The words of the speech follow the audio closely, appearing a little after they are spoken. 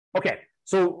Okay,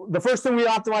 so the first thing we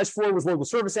optimized for was local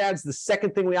service ads. The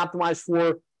second thing we optimized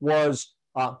for was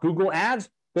Google ads.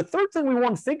 The third thing we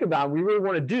want to think about, we really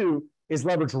want to do, is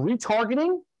leverage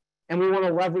retargeting, and we want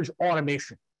to leverage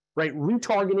automation, right?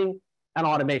 Retargeting and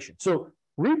automation. So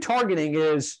retargeting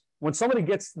is when somebody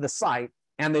gets to the site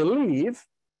and they leave,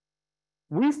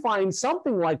 we find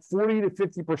something like 40 to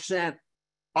 50%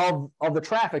 of the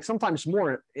traffic, sometimes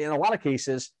more in a lot of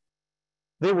cases.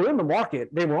 They were in the market,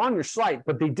 they were on your site,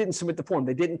 but they didn't submit the form,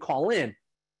 they didn't call in.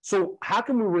 So how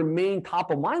can we remain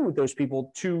top of mind with those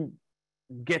people to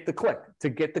get the click, to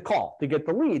get the call, to get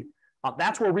the lead?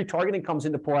 That's where retargeting comes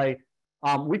into play.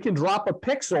 We can drop a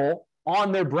pixel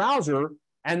on their browser,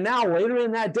 and now later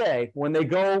in that day, when they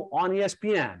go on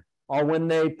ESPN or when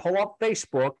they pull up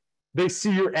Facebook, they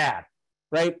see your ad,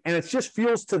 right? And it just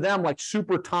feels to them like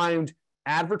super timed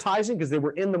advertising because they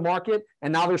were in the market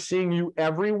and now they're seeing you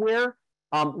everywhere.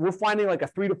 We're finding like a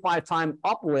 3 to 5 time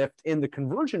uplift in the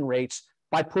conversion rates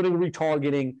by putting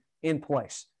retargeting in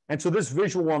place. And so this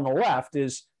visual on the left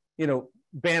is,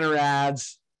 banner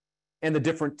ads and the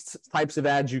different types of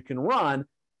ads you can run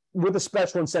with a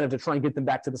special incentive to try and get them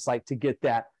back to the site to get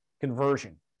that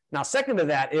conversion. Now, second to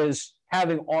that is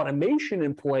having automation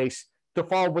in place to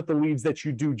follow up with the leads that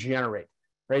you do generate,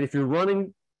 right? If you're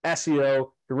running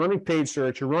SEO, you're running paid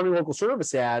search, you're running local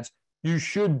service ads, you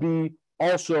should be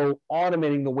also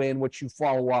automating the way in which you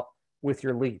follow up with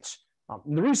your leads.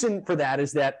 The reason for that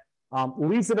is that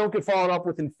leads that don't get followed up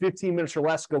within 15 minutes or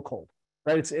less go cold,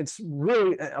 right? It's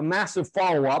really a massive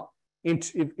follow-up.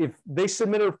 If they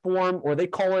submit a form or they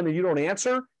call in and you don't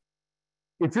answer,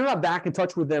 if you're not back in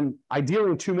touch with them,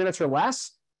 ideally in 2 minutes or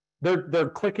less, they're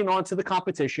clicking onto the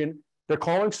competition, they're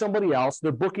calling somebody else,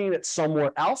 they're booking it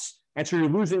somewhere else, and so you're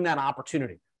losing that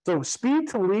opportunity. So speed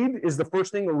to lead is the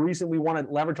first thing, the reason we want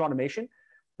to leverage automation.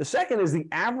 The second is the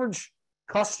average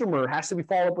customer has to be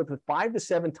followed up with 5 to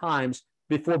 7 times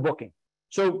before booking.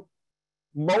 So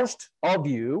most of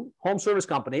you, home service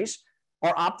companies,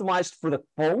 are optimized for the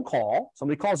phone call.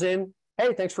 Somebody calls in,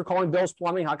 hey, thanks for calling Bill's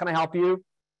Plumbing. How can I help you?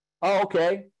 Oh,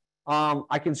 okay.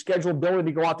 I can schedule Billy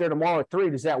to go out there tomorrow at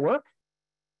 3. Does that work?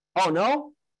 Oh,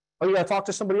 no? Oh, you got to talk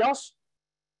to somebody else?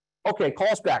 Okay, call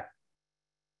us back.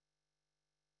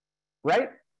 Right?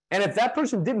 And if that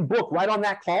person didn't book right on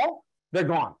that call, they're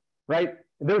gone, right?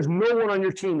 There's no one on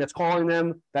your team that's calling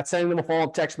them, that's sending them a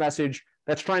follow-up text message,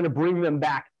 that's trying to bring them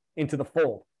back into the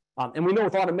fold. And we know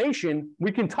with automation,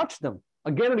 we can touch them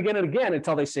again and again and again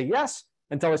until they say yes,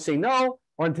 until they say no,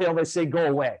 or until they say go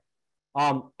away.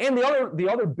 And the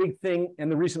other big thing,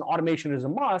 and the reason automation is a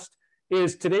must,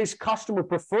 is today's customer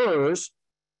prefers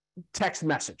text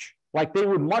message. Like they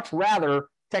would much rather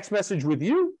text message with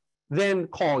you than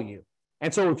call you.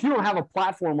 And so if you don't have a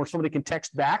platform where somebody can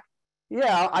text back,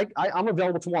 yeah, I'm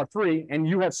available tomorrow at 3, and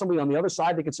you have somebody on the other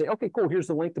side that can say, okay, cool, here's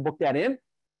the link to book that in,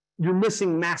 you're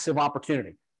missing massive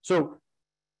opportunity. So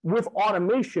with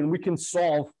automation, we can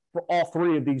solve for all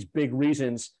 3 of these big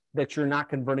reasons that you're not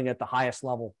converting at the highest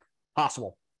level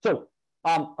possible. So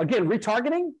again,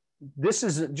 retargeting, this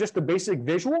is just a basic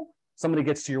visual. Somebody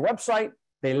gets to your website,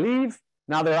 they leave,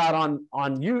 now they're out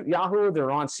on Yahoo,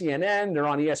 they're on CNN, they're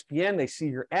on ESPN, they see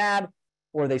your ad,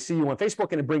 or they see you on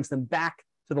Facebook, and it brings them back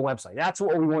to the website. That's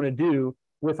what we want to do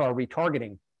with our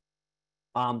retargeting.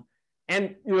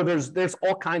 And there's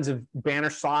all kinds of banner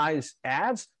size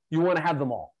ads. You want to have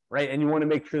them all, right? And you want to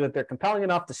make sure that they're compelling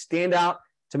enough to stand out,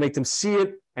 to make them see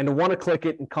it, and to want to click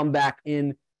it and come back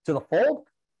in to the fold.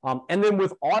 And then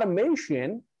with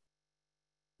automation,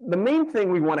 the main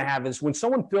thing we want to have is when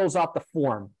someone fills out the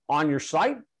form on your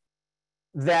site,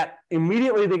 that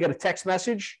immediately they get a text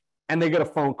message and they get a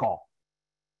phone call.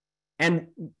 And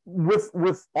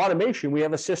with automation, we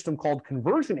have a system called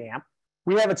Conversion Amp.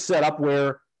 We have it set up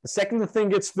where the second the thing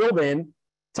gets filled in,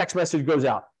 text message goes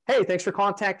out. Hey, thanks for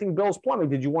contacting Bill's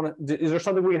Plumbing. Is there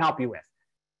something we can help you with?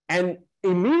 And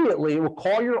immediately it will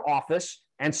call your office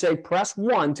and say, press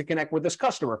 1 to connect with this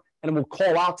customer, and it will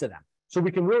call out to them. So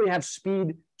we can really have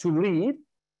speed to lead.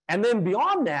 And then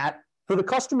beyond that, for the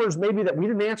customers maybe that we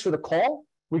didn't answer the call,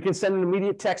 we can send an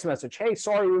immediate text message. Hey,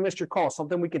 sorry we missed your call.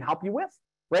 Something we can help you with,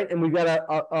 right? And we've got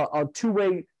a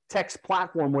two-way text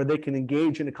platform where they can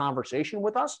engage in a conversation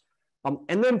with us.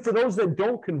 And then for those that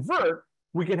don't convert,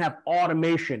 we can have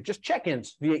automation, just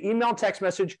check-ins via email, text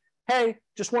message. Hey,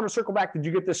 just want to circle back. Did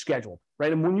you get this scheduled,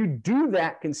 right? And when you do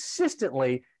that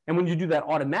consistently, and when you do that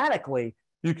automatically,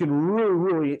 you can really,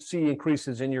 really see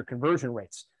increases in your conversion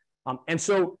rates. And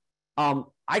so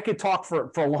I could talk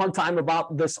for a long time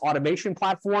about this automation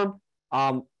platform.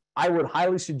 I would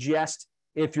highly suggest,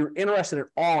 if you're interested at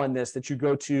all in this, that you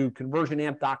go to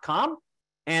conversionamp.com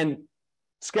and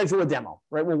schedule a demo,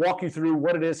 right? We'll walk you through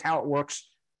what it is, how it works,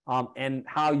 and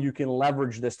how you can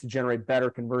leverage this to generate better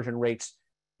conversion rates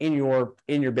in your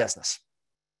business.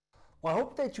 Well, I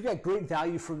hope that you got great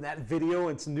value from that video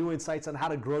and some new insights on how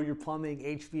to grow your plumbing,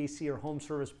 HVAC, or home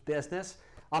service business.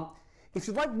 If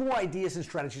you'd like more ideas and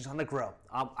strategies on how to grow,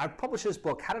 I've published this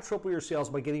book, How to Triple Your Sales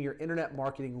by Getting Your Internet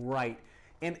Marketing Right.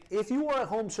 And if you are a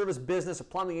home service business, a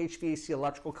plumbing, HVAC,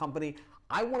 electrical company,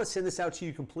 I want to send this out to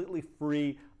you completely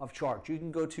free of charge. You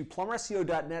can go to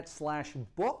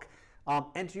plumberseo.net/book,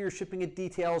 enter your shipping and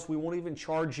details. We won't even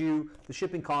charge you the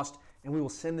shipping cost, and we will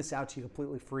send this out to you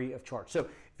completely free of charge. So if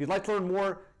you'd like to learn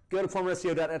more, go to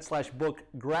plumberseo.net/book,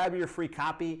 grab your free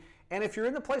copy. And if you're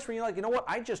in the place where you're like, you know what,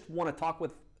 I just want to talk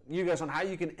with you guys on how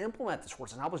you can implement this for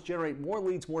us and help us generate more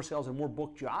leads, more sales, and more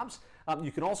booked jobs,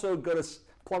 you can also go to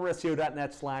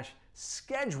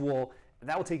plumberseo.net/schedule.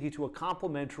 That will take you to a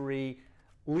complimentary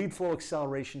lead flow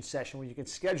acceleration session where you can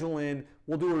schedule in.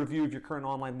 We'll do a review of your current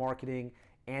online marketing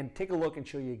and take a look and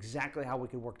show you exactly how we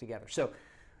can work together. So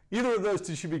either of those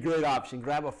two should be a great option.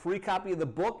 Grab a free copy of the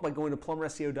book by going to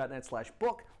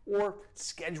plumberseo.net/book, or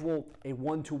schedule a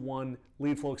one-to-one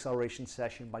lead flow acceleration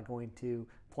session by going to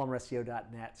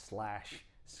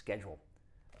plumberseo.net/schedule.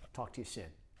 Talk to you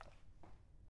soon.